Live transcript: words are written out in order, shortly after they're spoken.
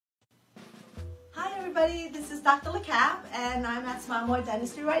everybody, this is Dr. LaCap and I'm at Smile More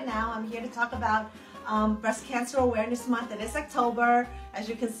Dentistry right now. I'm here to talk about Breast Cancer Awareness Month. It is October. As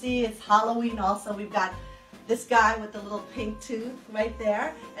you can see, it's Halloween also. We've got this guy with the little pink tooth right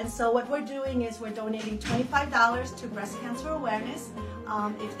there. And so what we're doing is we're donating $25 to breast cancer awareness.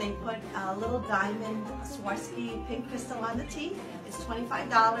 If they put a little diamond Swarovski pink crystal on the teeth, it's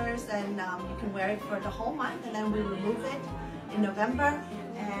 $25 and you can wear it for the whole month, and then we remove it in November,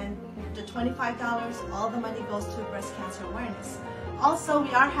 and the $25, all the money goes to breast cancer awareness. Also, we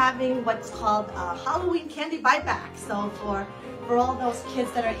are having what's called a Halloween candy buyback. So for all those kids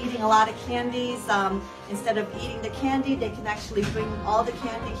that are eating a lot of candies, instead of eating the candy, they can actually bring all the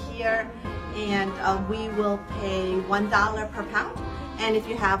candy here, and we will pay $1 per pound. And if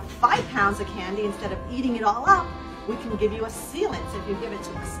you have 5 pounds of candy, instead of eating it all up, we can give you a sealant if you give it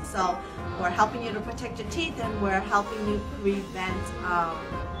to us. So we're helping you to protect your teeth, and we're helping you prevent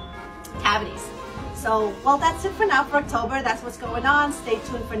cavities. So, well, that's it for now for October. That's what's going on. Stay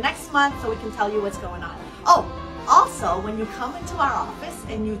tuned for next month so we can tell you what's going on. Oh, also, when you come into our office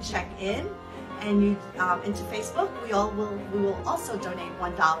and you check in and you into Facebook, we will also donate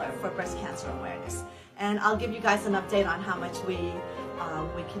 $1 for breast cancer awareness. And I'll give you guys an update on how much we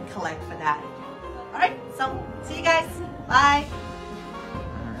can collect for that. All right, so see you guys. Bye.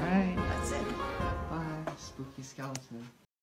 All right. That's it. Bye, spooky skeleton.